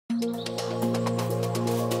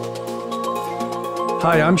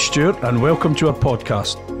Hi, I'm Stuart and welcome to our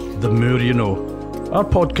podcast, The More You Know. Our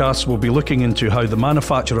podcast will be looking into how the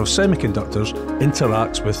manufacture of semiconductors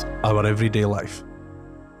interacts with our everyday life.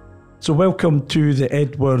 So welcome to the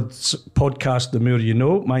Edwards podcast, The More You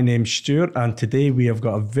Know. My name's Stuart and today we have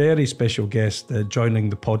got a very special guest joining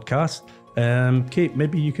the podcast. Kate,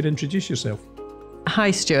 maybe you could introduce yourself.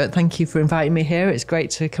 Hi Stuart, thank you for inviting me here. It's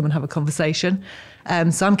great to come and have a conversation.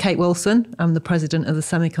 So I'm Kate Wilson. I'm the president of the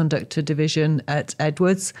Semiconductor Division at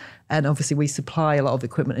Edwards. And obviously we supply a lot of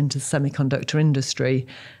equipment into the semiconductor industry.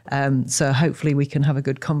 So hopefully we can have a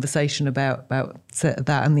good conversation about that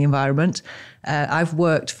and the environment. I've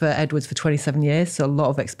worked for Edwards for 27 years, so a lot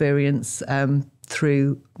of experience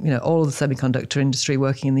through all of the semiconductor industry,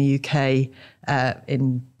 working in the UK,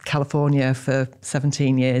 in California for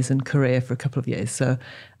 17 years and Korea for a couple of years. So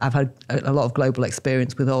I've had a lot of global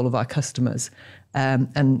experience with all of our customers.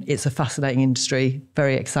 And it's a fascinating industry,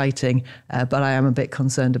 very exciting, but I am a bit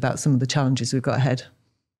concerned about some of the challenges we've got ahead.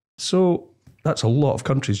 So that's a lot of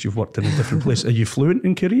countries you've worked in different places. Are you fluent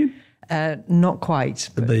in Korean? Not quite.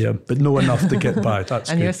 But know enough to get by. That's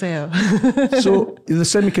and good. So the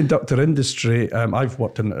semiconductor industry, I've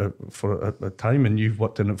worked in it for a time and you've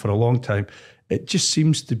worked in it for a long time. It just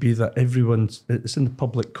seems to be that it's in the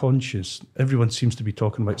public conscious. Everyone seems to be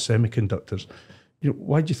talking about semiconductors.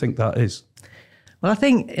 Why do you think that is? Well, I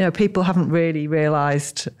think people haven't really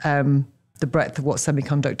realised the breadth of what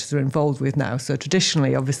semiconductors are involved with now. So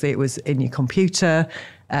traditionally, obviously, it was in your computer,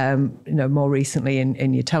 more recently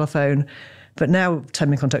in your telephone. But now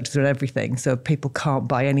semiconductors are in everything. So people can't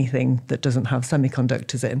buy anything that doesn't have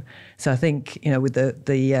semiconductors in. So I think, with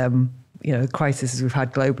the crises we've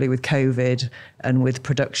had globally with COVID and with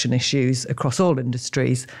production issues across all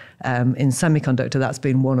industries, in semiconductor, that's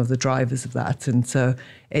been one of the drivers of that. And so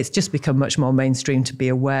it's just become much more mainstream to be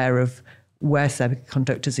aware of where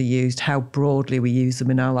semiconductors are used, how broadly we use them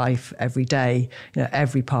in our life every day.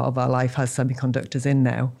 Every part of our life has semiconductors in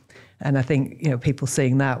now. And I think, people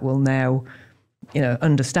seeing that will now,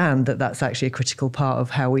 understand that that's actually a critical part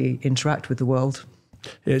of how we interact with the world.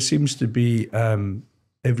 Yeah, it seems to be...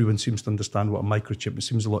 everyone seems to understand what a microchip. It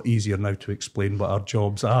seems a lot easier now to explain what our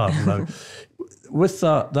jobs are now. With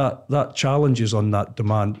that challenges on that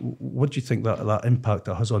demand, what do you think that impact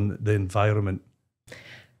that has on the environment?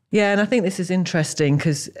 Yeah, and I think this is interesting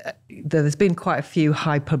because there's been quite a few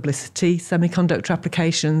high publicity semiconductor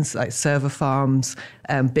applications like server farms,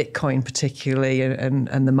 Bitcoin particularly,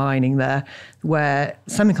 and the mining there, where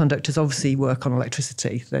semiconductors obviously work on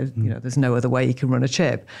electricity. There's no other way you can run a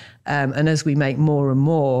chip. And as we make more and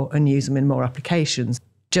more and use them in more applications,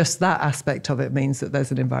 just that aspect of it means that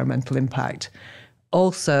there's an environmental impact.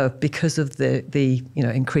 Also, because of the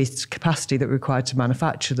increased capacity that we're required to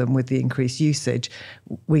manufacture them with the increased usage,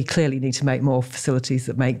 we clearly need to make more facilities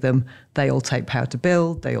that make them. They all take power to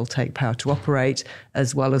build, they all take power to operate,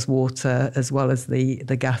 as well as water, as well as the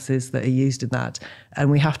gases that are used in that. And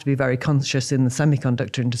we have to be very conscious in the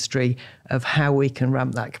semiconductor industry of how we can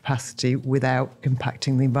ramp that capacity without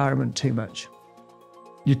impacting the environment too much.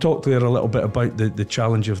 You talked there a little bit about the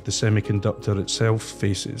challenge of the semiconductor itself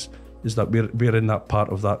faces. Is that we're in that part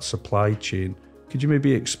of that supply chain. Could you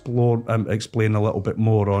maybe explain a little bit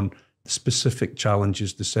more on the specific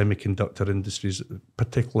challenges the semiconductor industries,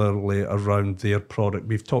 particularly around their product?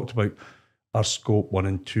 We've talked about our scope 1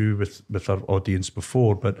 and 2 with our audience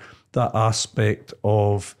before, but that aspect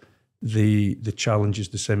of the challenges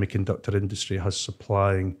the semiconductor industry has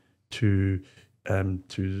supplying to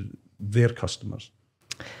their customers.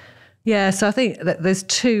 Yeah, so I think that there's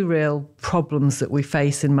two real problems that we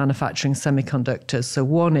face in manufacturing semiconductors. So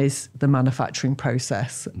one is the manufacturing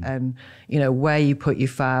process and, where you put your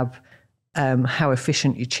fab, how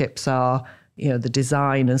efficient your chips are, the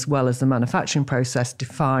design as well as the manufacturing process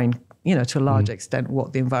define, to a large extent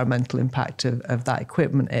what the environmental impact of that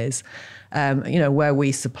equipment is. Where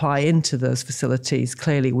we supply into those facilities,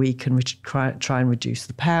 clearly we can try and reduce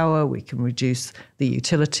the power, we can reduce the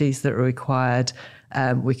utilities that are required.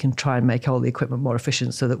 We can try and make all the equipment more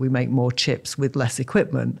efficient so that we make more chips with less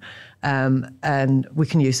equipment. And we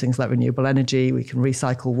can use things like renewable energy, we can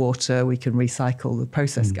recycle water, we can recycle the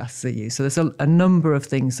process gases that you use. So there's a number of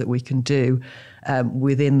things that we can do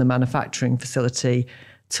within the manufacturing facility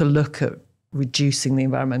to look at reducing the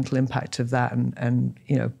environmental impact of that. And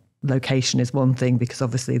location is one thing because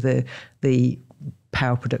obviously the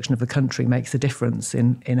power production of the country makes a difference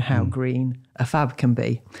in how green a fab can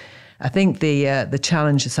be. I think the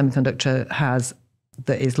challenge that semiconductor has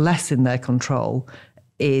that is less in their control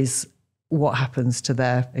is what happens to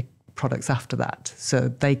their products after that. So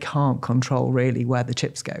they can't control really where the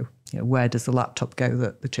chips go. where does the laptop go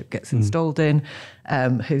that the chip gets installed in,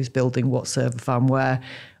 who's building what server farm where.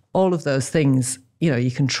 All of those things,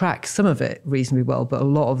 you can track some of it reasonably well, but a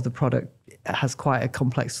lot of the product has quite a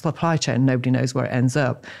complex supply chain. Nobody knows where it ends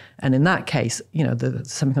up. And in that case, the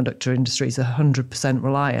semiconductor industry is 100%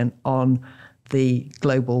 reliant on the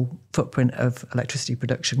global footprint of electricity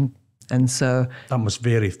production. And so that must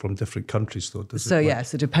vary from different countries, though, does it? So, yeah,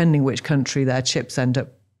 so depending which country their chips end up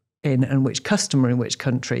in and which customer in which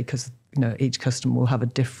country, because each customer will have a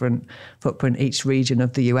different footprint. Each region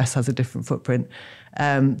of the US has a different footprint.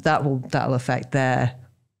 That'll affect their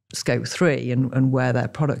scope 3 and where their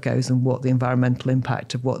product goes and what the environmental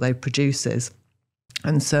impact of what they produce is.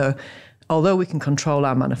 And so, although we can control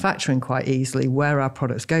our manufacturing quite easily, where our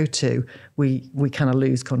products go to, we kind of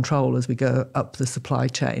lose control as we go up the supply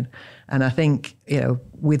chain. And I think,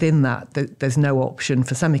 within that, there's no option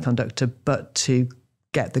for semiconductor but to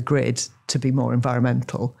get the grid to be more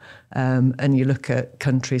environmental. And you look at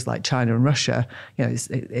countries like China and Russia,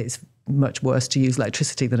 it's much worse to use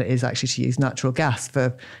electricity than it is actually to use natural gas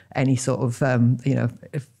for any sort of,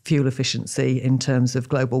 fuel efficiency in terms of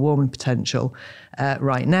global warming potential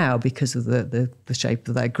right now because of the shape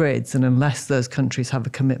of their grids. And unless those countries have a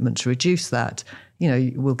commitment to reduce that,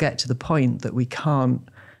 we'll get to the point that we can't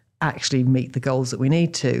actually meet the goals that we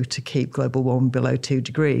need to keep global warming below 2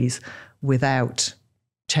 degrees without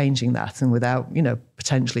changing that and without,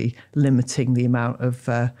 potentially limiting the amount of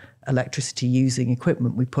electricity using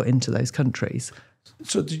equipment we put into those countries.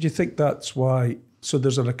 So did you think that's why, so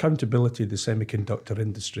there's an accountability the semiconductor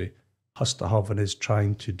industry has to have and is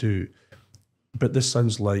trying to do, but this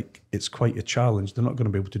sounds like it's quite a challenge. They're not going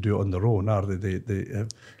to be able to do it on their own, are they? They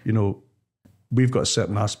have, we've got a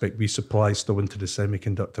certain aspect we supply still into the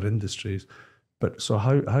semiconductor industries, but so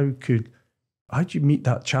how do you meet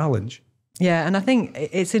that challenge? Yeah, and I think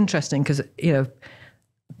it's interesting because,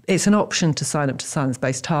 it's an option to sign up to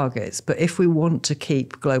science-based targets, but if we want to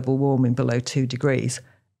keep global warming below 2 degrees,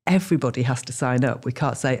 everybody has to sign up. We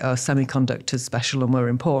can't say, semiconductors special and we're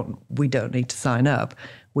important. We don't need to sign up.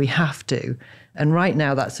 We have to. And right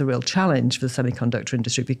now that's a real challenge for the semiconductor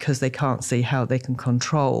industry because they can't see how they can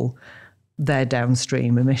control their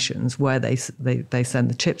downstream emissions, where they send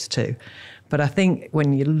the chips to. But I think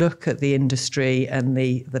when you look at the industry and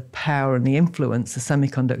the power and the influence the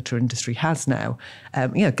semiconductor industry has now,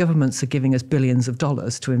 governments are giving us billions of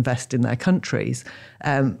dollars to invest in their countries.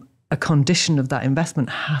 A condition of that investment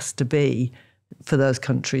has to be for those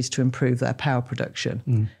countries to improve their power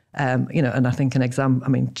production. And I think an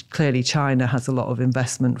example, clearly China has a lot of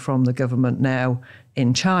investment from the government now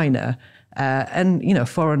in China. And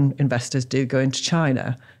foreign investors do go into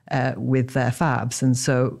China with their fabs. And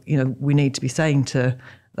so, we need to be saying to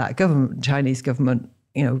that government, Chinese government,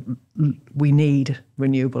 we need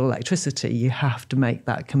renewable electricity. You have to make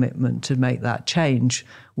that commitment to make that change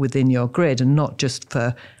within your grid and not just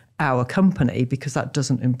for our company, because that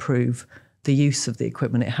doesn't improve the use of the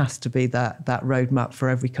equipment. It has to be that roadmap for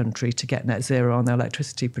every country to get net zero on their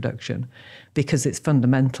electricity production, because it's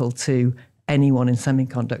fundamental to anyone in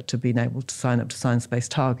semiconductor being able to sign up to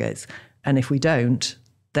science-based targets. And if we don't,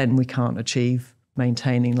 then we can't achieve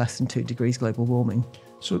maintaining less than 2 degrees global warming.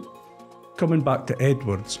 So coming back to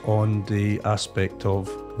Edwards on the aspect of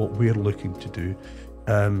what we're looking to do,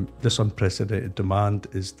 this unprecedented demand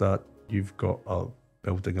is that you've got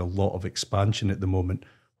building a lot of expansion at the moment.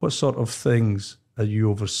 What sort of things are you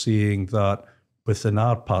overseeing that within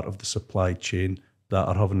our part of the supply chain that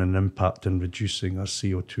are having an impact in reducing our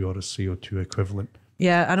CO2 or a CO2 equivalent?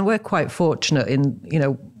 Yeah, and we're quite fortunate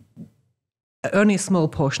in, only a small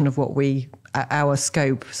portion of our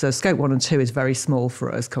scope. So scope 1 and 2 is very small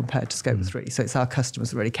for us compared to scope 3. So it's our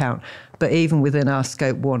customers that really count. But even within our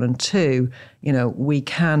scope 1 and 2, we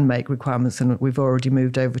can make requirements, and we've already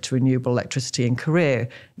moved over to renewable electricity in Korea,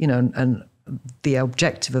 and the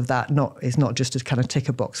objective of that is not just to kind of tick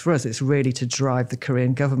a box for us. It's really to drive the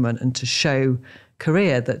Korean government and to show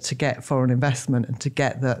Korea that to get foreign investment and to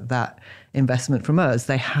get that investment from us,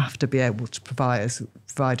 they have to be able to provide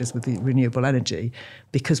us with the renewable energy,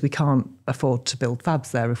 because we can't afford to build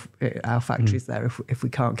fabs there, our factories there, if we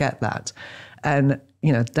can't get that. And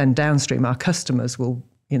then downstream, our customers will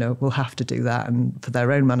have to do that, and for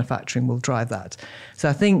their own manufacturing will drive that. So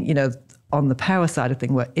I think on the power side of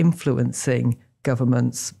things, we're influencing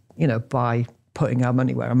governments by putting our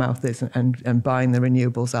money where our mouth is and buying the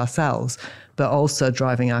renewables ourselves, but also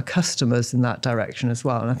driving our customers in that direction as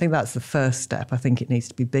well. And I think that's the first step. I think it needs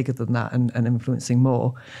to be bigger than that and influencing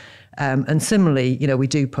more. And similarly, we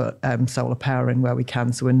do put solar power in where we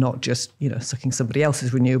can. So we're not just, sucking somebody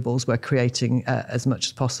else's renewables. We're creating as much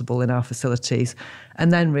as possible in our facilities.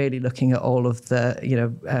 And then really looking at all of the,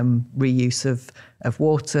 reuse of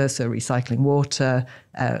water, so recycling water,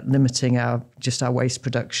 limiting our waste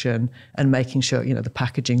production, and making sure, the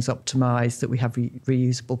packaging's optimised, that we have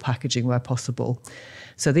reusable packaging where possible.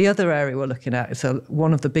 So the other area we're looking at, so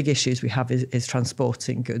one of the big issues we have is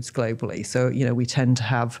transporting goods globally. So, we tend to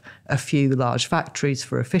have a few large factories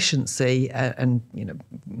for efficiency and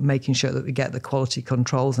making sure that we get the quality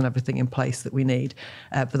controls and everything in place that we need.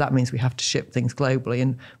 But that means we have to ship things globally.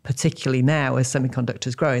 And particularly now, as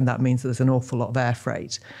semiconductors growing, that means there's an awful lot of air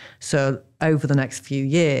freight. So over the next few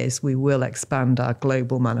years, we will expand our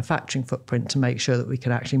global manufacturing footprint to make sure that we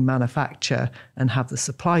can actually manufacture and have the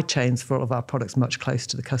supply chains for all of our products much closer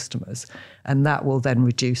to the customers. And that will then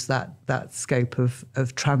reduce that scope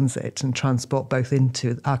of transit and transport, both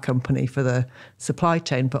into our company for the supply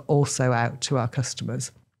chain, but also out to our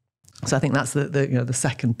customers. So I think that's the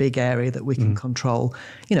second big area that we can control,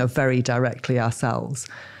 very directly ourselves.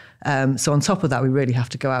 So on top of that, we really have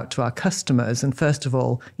to go out to our customers and first of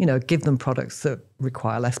all, give them products that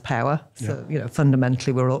require less power. So,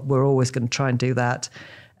 fundamentally, we're always going to try and do that.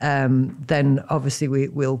 Then obviously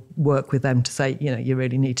we'll work with them to say, you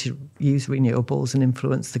really need to use renewables and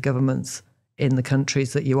influence the governments in the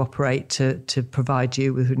countries that you operate to provide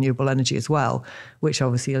you with renewable energy as well, which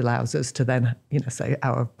obviously allows us to then, say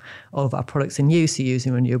all of our products in use are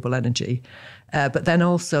using renewable energy. But then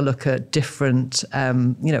also look at different,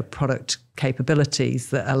 product capabilities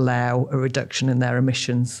that allow a reduction in their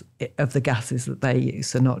emissions of the gases that they use.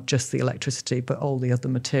 So not just the electricity, but all the other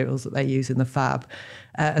materials that they use in the fab.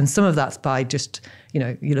 And some of that's by just,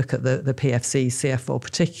 you look at the PFC, CF4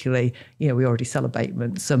 particularly, we already sell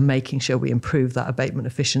abatement. So making sure we improve that abatement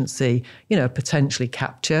efficiency, potentially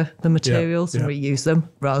capture the materials and reuse them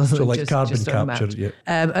rather than like just carbon just capture.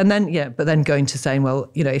 But then going to saying, well,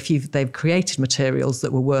 if they've created materials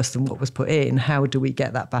that were worse than what was put in, how do we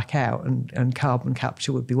get that back out? And carbon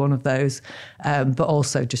capture would be one of those. But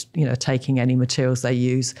also just, taking any materials they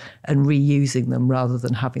use and reusing them rather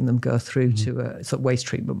than having them go through to sort of waste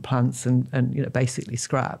treatment plants and basically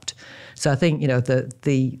scrapped. So I think,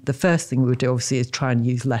 the first thing we would do obviously is try and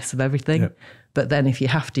use less of everything. Yep. But then if you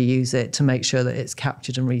have to use it, to make sure that it's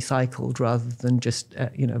captured and recycled rather than just,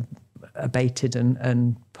 abated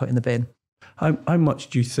and put in the bin. How much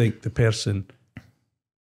do you think the person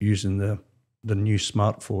using the new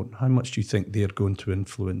smartphone, how much do you think they're going to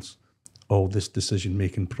influence all this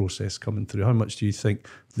decision-making process coming through? How much do you think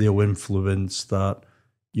they'll influence that?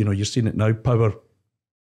 You're seeing it now,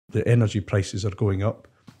 the energy prices are going up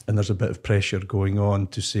and there's a bit of pressure going on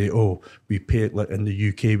to say, we pay, like in the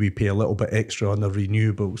UK, we pay a little bit extra on the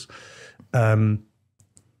renewables.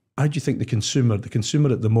 How do you think the consumer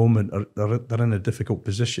at the moment, they're in a difficult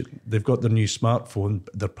position? They've got their new smartphone,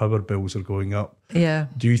 their power bills are going up. Yeah.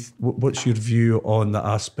 What's your view on the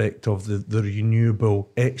aspect of the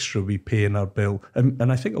renewable extra we pay in our bill?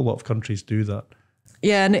 And I think a lot of countries do that.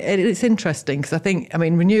 Yeah, and it's interesting because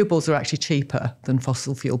renewables are actually cheaper than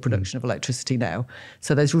fossil fuel production of electricity now.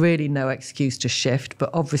 So there's really no excuse to shift, but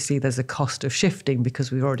obviously there's a cost of shifting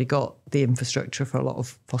because we've already got the infrastructure for a lot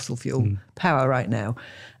of fossil fuel power right now.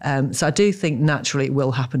 So I do think naturally it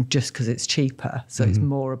will happen just because it's cheaper. So it's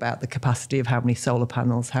more about the capacity of how many solar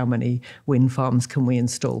panels, how many wind farms can we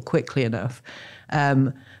install quickly enough.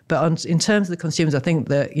 But in terms of the consumers, I think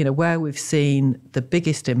that, where we've seen the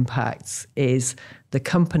biggest impacts is the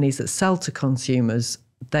companies that sell to consumers,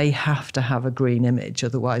 they have to have a green image.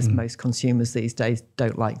 Otherwise, most consumers these days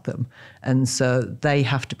don't like them. And so they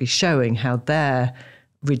have to be showing how they're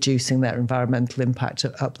reducing their environmental impact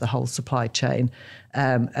up the whole supply chain.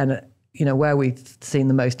 And where we've seen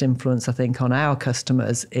the most influence, I think, on our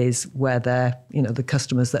customers is where they're, the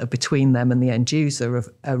customers that are between them and the end user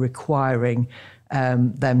are requiring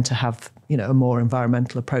them to have, a more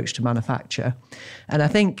environmental approach to manufacture. And I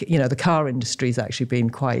think, the car industry has actually been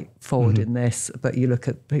quite forward in this, but you look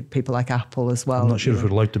at people like Apple as well. I'm not sure if we're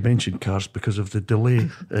allowed to mention cars because of the delay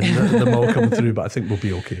in them all coming through, but I think we'll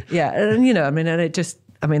be okay. Yeah, and, and it just...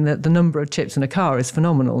 the number of chips in a car is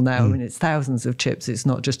phenomenal now. It's thousands of chips. It's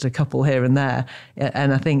not just a couple here and there.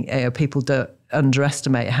 And I think people don't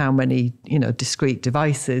underestimate how many, discrete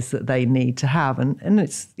devices that they need to have. And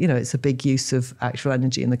it's, it's a big use of actual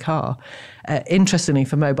energy in the car. Interestingly,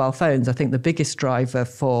 for mobile phones, I think the biggest driver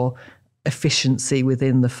for efficiency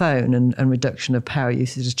within the phone and reduction of power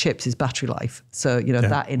usage of chips is battery life. So,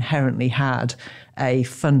 that inherently had a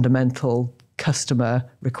fundamental customer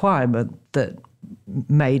requirement that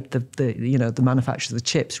made the manufacture of the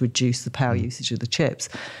chips reduce the power usage of the chips.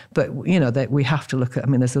 But that we have to look at. I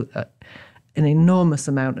mean, there's an enormous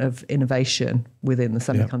amount of innovation within the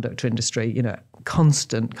semiconductor industry.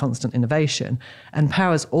 Constant innovation, and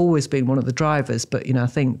power's always been one of the drivers. But I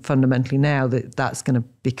think fundamentally now that's going to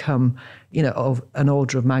become of an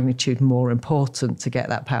order of magnitude more important to get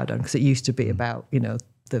that power down, because it used to be about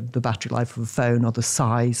the battery life of a phone or the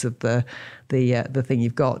size of the thing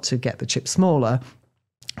you've got to get the chip smaller,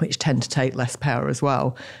 which tend to take less power as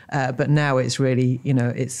well. But now it's really,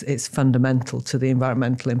 it's fundamental to the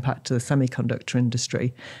environmental impact of the semiconductor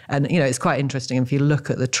industry. And, it's quite interesting. If you look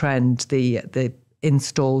at the trend, the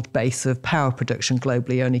installed base of power production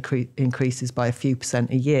globally only increases by a few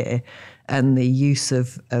percent a year. And the use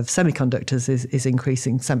of semiconductors is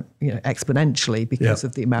increasing exponentially because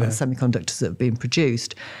of the amount of semiconductors that are being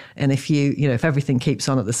produced. And if if everything keeps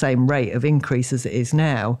on at the same rate of increase as it is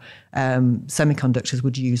now, semiconductors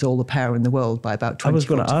would use all the power in the world by about 2045. I was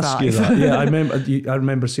going to ask you that. Yeah, I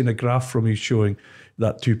remember seeing a graph from you showing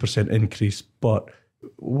that 2% increase. But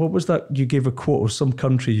what was that? You gave a quote of some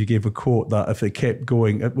country. You gave a quote that if it kept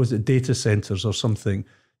going, was it data centers or something?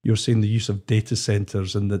 You're seeing the use of data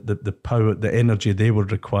centers and the power, the energy they were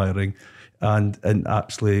requiring, and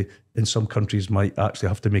actually in some countries might actually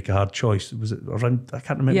have to make a hard choice. Was it around? I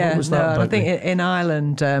can't remember. What was that? I think in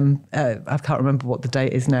Ireland, I can't remember what the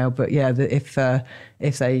date is now, but if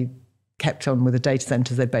they kept on with the data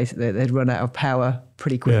centers, they'd run out of power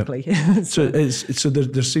pretty quickly. Yeah. so there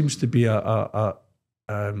seems to be the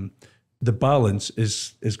balance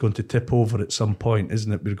is going to tip over at some point,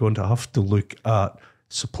 isn't it? We're going to have to look at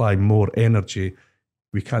supply more energy.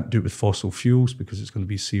 We can't do it with fossil fuels because it's going to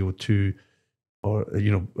be CO2 or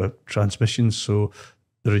transmissions. So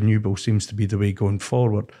the renewable seems to be the way going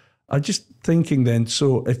forward. I'm just thinking then,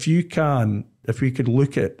 so if we could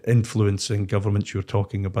look at influencing governments you're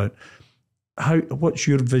talking about, what's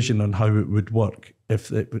your vision on how it would work? If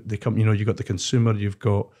they come, you've got the consumer, you've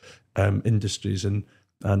got industries, and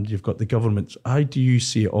you've got the governments. How do you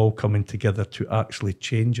see it all coming together to actually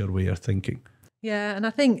change our way of thinking? Yeah, and I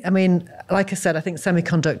think, like I said, I think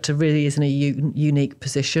semiconductor really is in a unique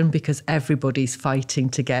position because everybody's fighting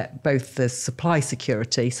to get both the supply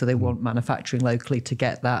security, so they want manufacturing locally to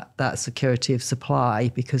get that security of supply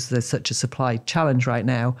because there's such a supply challenge right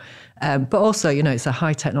now. But also, it's a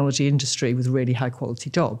high technology industry with really high quality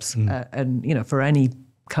jobs. And, for any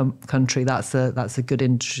country, that's a good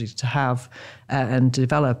industry to have and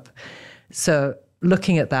develop. So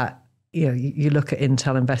looking at that, you look at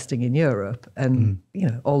Intel investing in Europe, and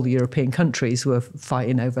all the European countries were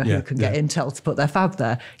fighting over who can get Intel to put their fab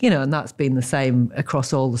there. And that's been the same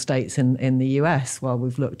across all the states in the US. While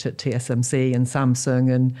we've looked at TSMC and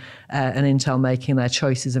Samsung and Intel making their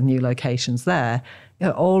choices of new locations there,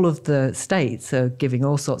 all of the states are giving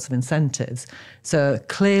all sorts of incentives. So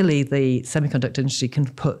clearly, the semiconductor industry can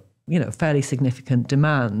put fairly significant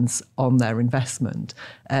demands on their investment,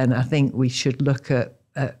 and I think we should look at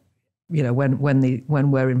when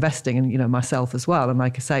we're investing, and myself as well. And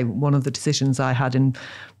like I say, one of the decisions I had in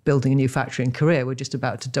building a new factory in Korea, we're just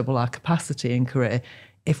about to double our capacity in Korea.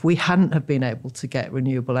 If we hadn't have been able to get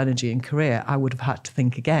renewable energy in Korea, I would have had to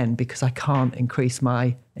think again, because I can't increase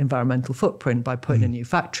my environmental footprint by putting a new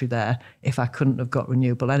factory there if I couldn't have got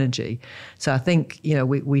renewable energy. So I think,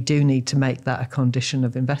 we do need to make that a condition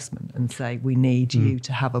of investment and say, we need you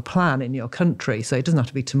to have a plan in your country. So it doesn't have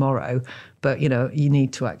to be tomorrow, but, you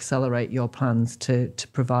need to accelerate your plans to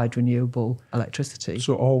provide renewable electricity.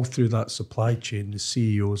 So all through that supply chain, the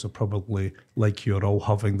CEOs are probably, like you, are all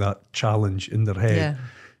having that challenge in their head. Yeah.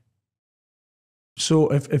 So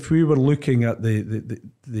if we were looking at the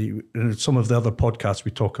some of the other podcasts,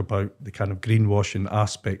 we talk about the kind of greenwashing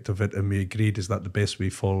aspect of it, and we agreed is that the best way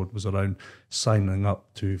forward was around signing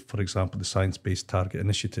up to, for example, the science-based target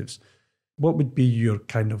initiatives. What would be your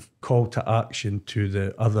kind of call to action to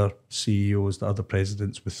the other CEOs, the other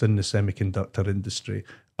presidents within the semiconductor industry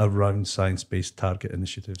around science-based target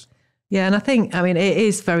initiatives? Yeah, and I think, it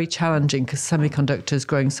is very challenging because semiconductor is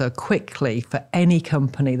growing so quickly. For any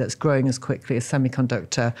company that's growing as quickly as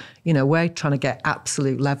semiconductor, we're trying to get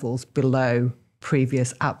absolute levels below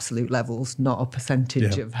previous absolute levels, not a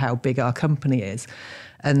percentage of how big our company is.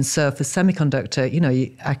 And so for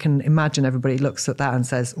semiconductor, I can imagine everybody looks at that and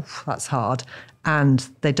says, that's hard. And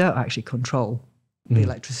they don't actually control the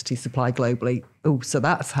electricity supply globally. So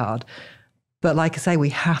that's hard. But like I say, we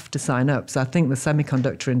have to sign up. So I think the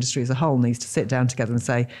semiconductor industry as a whole needs to sit down together and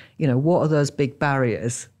say, what are those big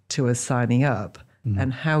barriers to us signing up?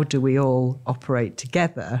 And how do we all operate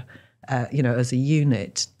together, as a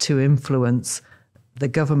unit to influence the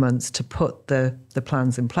governments to put the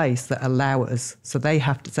plans in place that allow us. So they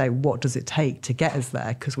have to say, what does it take to get us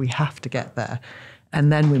there? Because we have to get there. And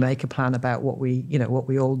then we make a plan about what we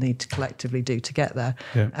all need to collectively do to get there.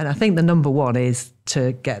 Yeah. And I think the number one is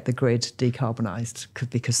to get the grid decarbonised,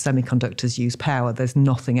 because semiconductors use power. There's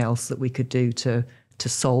nothing else that we could do to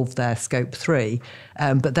solve their scope 3.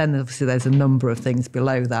 But then obviously there's a number of things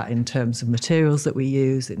below that in terms of materials that we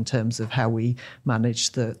use, in terms of how we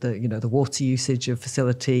manage the water usage of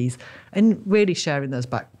facilities, and really sharing those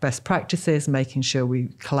best practices, making sure we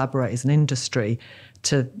collaborate as an industry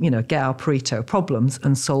to get our Pareto problems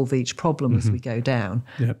and solve each problem as we go down.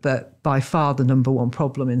 Yep. But by far the number one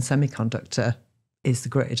problem in semiconductor is the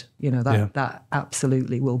grid. That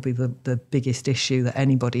absolutely will be the biggest issue that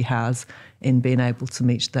anybody has in being able to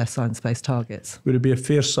meet their science-based targets. Would it be a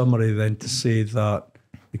fair summary then to say that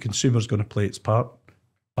the consumer's going to play its part,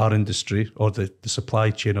 our industry, or the supply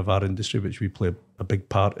chain of our industry, which we play a big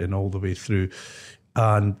part in all the way through,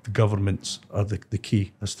 and the governments are the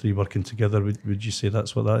key, as three working together? Would you say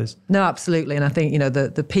that's what that is? No, absolutely. And I think,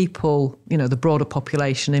 the people, the broader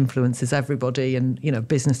population influences everybody, and,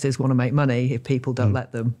 businesses want to make money. If people don't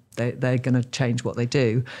let them, they're going to change what they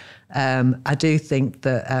do. I do think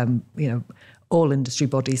that, all industry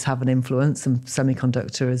bodies have an influence, and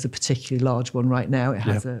semiconductor is a particularly large one right now. It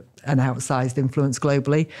has an outsized influence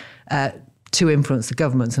globally to influence the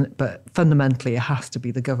governments. But fundamentally, it has to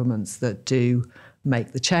be the governments that do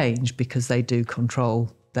make the change, because they do control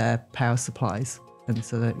their power supplies, and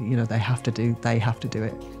so that they have to do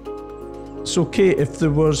it. So Kate, if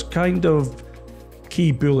there was kind of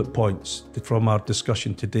key bullet points from our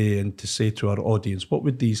discussion today and to say to our audience, what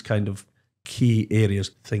would these kind of key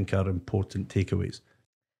areas think are important takeaways?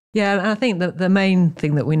 Yeah, and I think that the main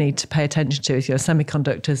thing that we need to pay attention to is,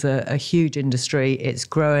 semiconductors are a huge industry. It's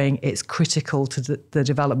growing. It's critical to the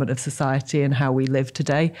development of society and how we live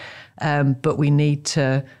today. But we need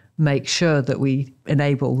to make sure that we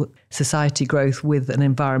enable society growth with an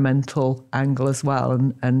environmental angle as well.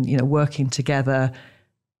 And working together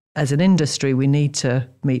as an industry, we need to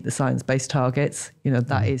meet the science-based targets.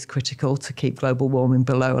 That is critical to keep global warming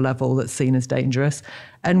below a level that's seen as dangerous.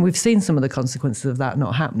 And we've seen some of the consequences of that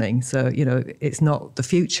not happening. So, it's not the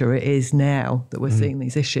future, it is now that we're seeing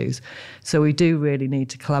these issues. So we do really need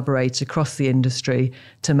to collaborate across the industry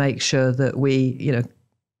to make sure that we,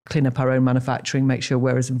 clean up our own manufacturing, make sure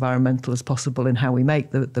we're as environmental as possible in how we make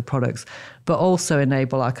the products, but also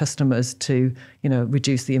enable our customers to,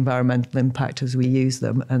 reduce the environmental impact as we use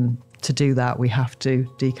them. And to do that, we have to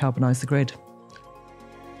decarbonise the grid.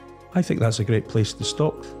 I think that's a great place to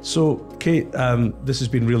stop. So, Kate, this has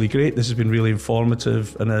been really great. This has been really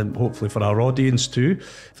informative, and hopefully for our audience too.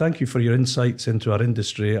 Thank you for your insights into our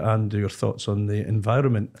industry and your thoughts on the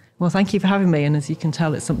environment. Well, thank you for having me. And as you can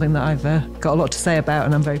tell, it's something that I've got a lot to say about,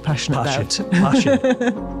 and I'm very passionate about. Passion.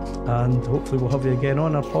 And hopefully we'll have you again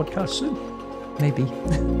on our podcast soon. Maybe.